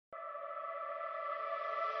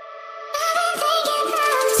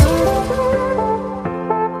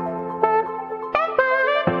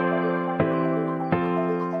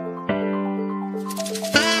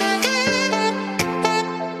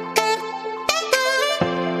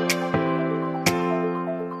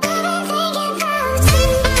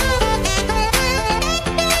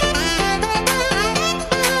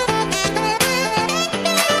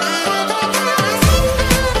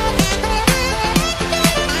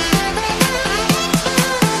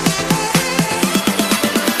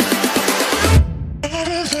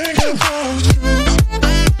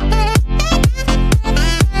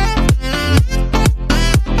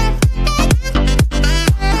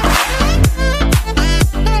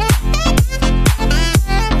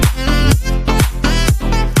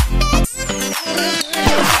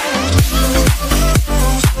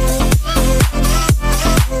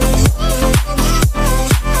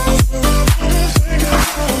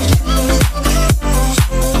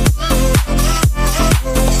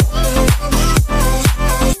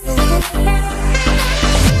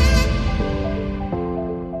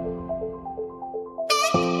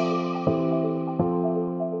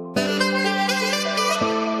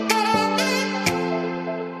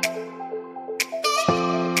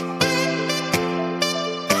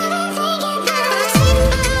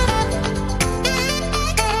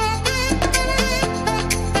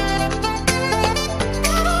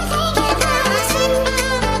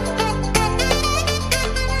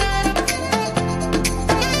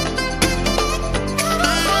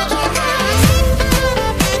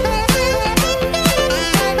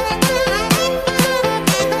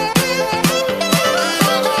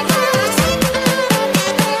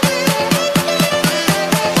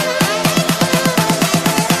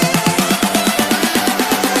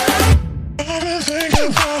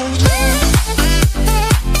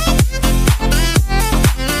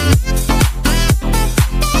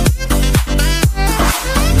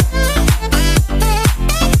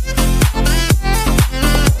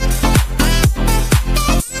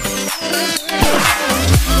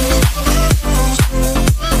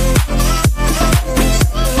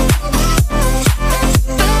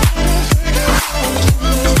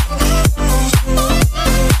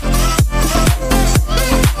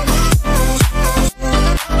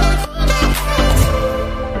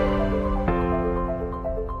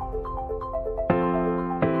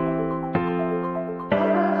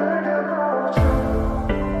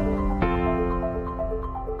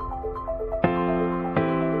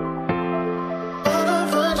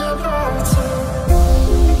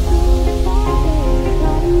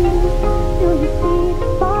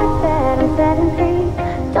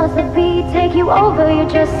over, you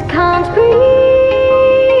just can't breathe.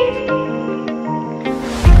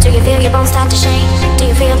 Do you feel your bones start to shake? Do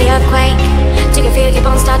you feel the earthquake? Do you feel your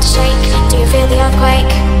bones start to shake? Do you feel the earthquake?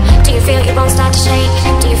 Do you feel your bones start to shake?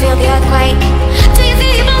 Do you feel the earthquake? Do you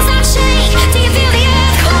feel your bones start to shake? Do you feel the earthquake? Do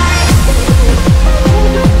you feel your bones start to shake? Does the bones take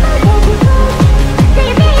you? Do you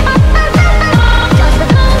feel your bones start to shake?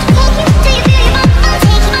 Do you feel your bones start to shake? Do you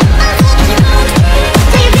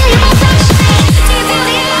feel the earthquake? Do you feel your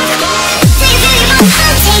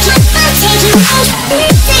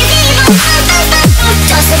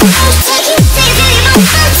bones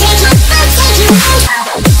start to take you?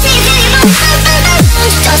 Take you out? Do you feel your bones start to shake?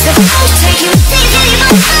 Does the bones take you? Do you feel your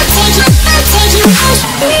bones start to take you? Take you out?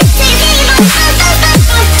 Do you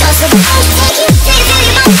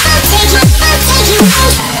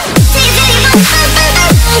feel your bones start to shake?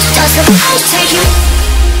 Does the bones take you? Do you feel your bones start to take you?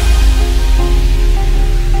 Take you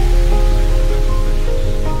out?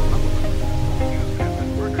 Do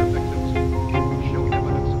you feel your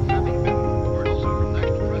bones start to shake? Does the bones take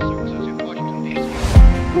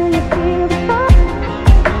you? Do you feel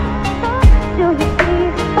your bones start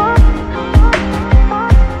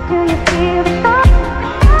to take you?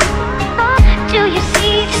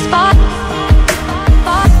 Take you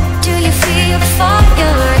out? Do you feel your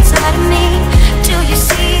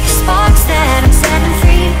bones start to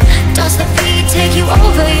shake? Does the bones take you?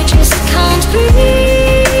 Over, you just can't breathe.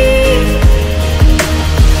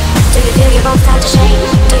 Do you feel your bones start to shake?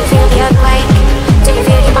 Do you feel the earthquake? Do you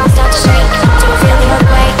feel your bones start to shake? Do you feel the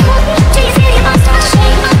earthquake? Do you feel your bones start to shake? Do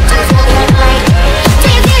you feel the earthquake? Do you feel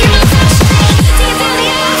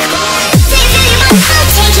your bones start to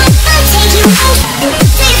shake? Do you feel the earthquake? Do you feel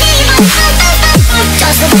your bones start to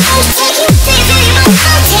take you? Take you out?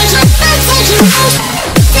 Do you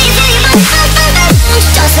feel your bones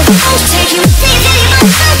start to shake? Does the bones take you? Do you feel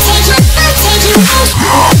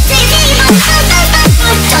your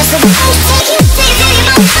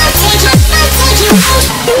bones start to take you?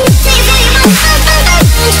 Take you out? Do you feel your bones start to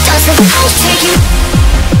shake? Does the bones take you? Do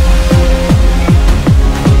you feel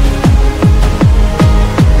your bones start to take you? Take you out? Do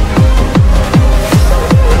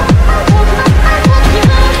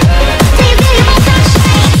you feel your bones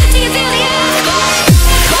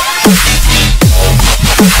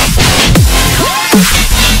start to shake?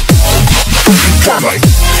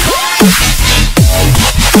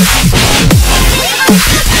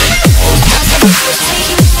 Does the bones take you? Do you feel your bones start to take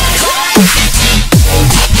you? Take you out?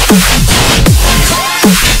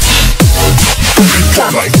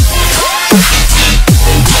 Do you feel your bones start to shake?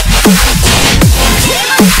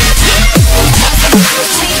 Does the bones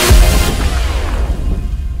take you?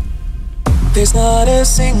 There's not a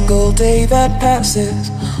single day that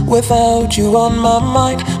passes without you on my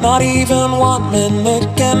mind. Not even 1 minute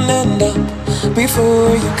can end up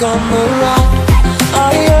before you come around.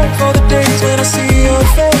 I yearn for the days when I see your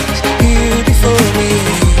face here before me.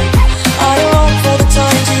 I long for the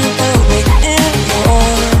times you held me in your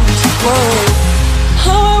arms. Whoa.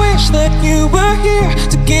 How I wish that you were here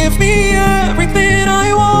to give me everything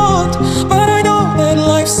I want. But I know that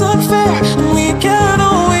life's unfair and we can't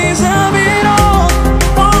always have it all.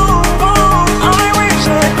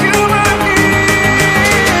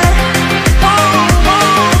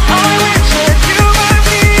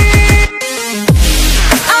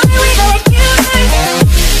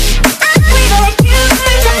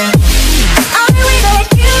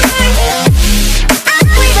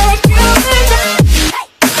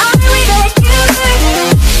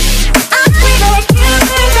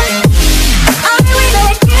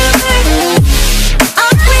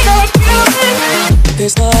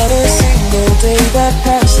 There's not a single day that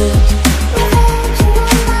passes,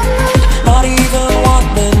 not even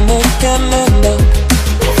 1 minute can end up.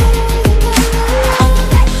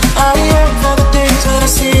 I yearn for the days when I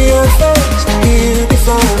see your face here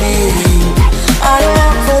before me. I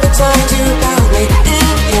long for the times you held me in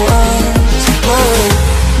your arms. Whoa.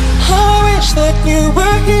 How I wish that you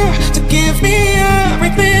were here to give me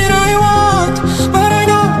everything I want. But I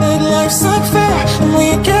know that life's unfair and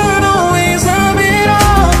we can't always have it.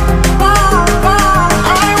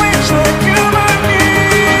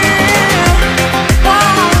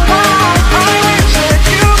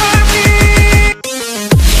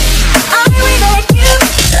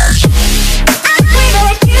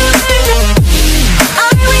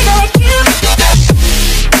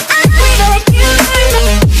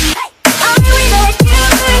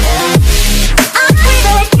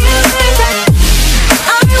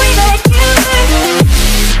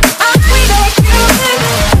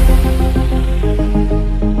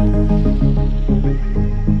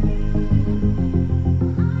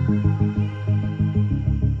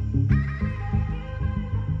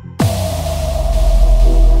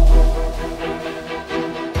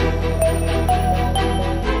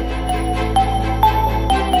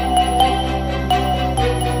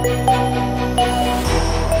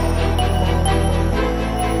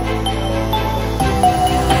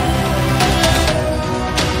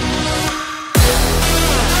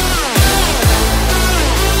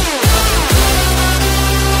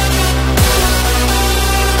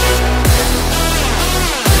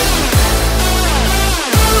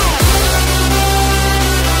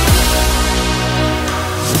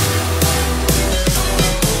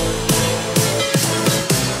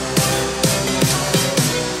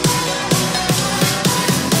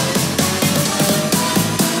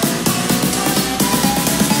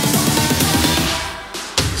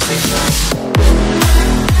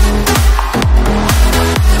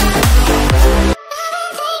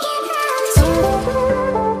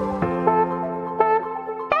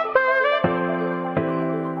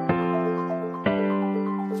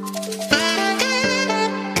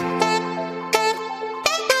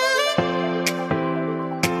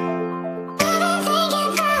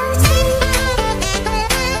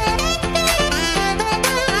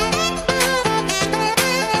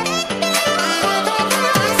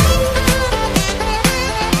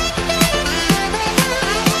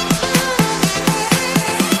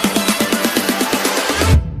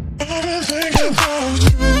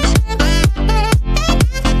 without you.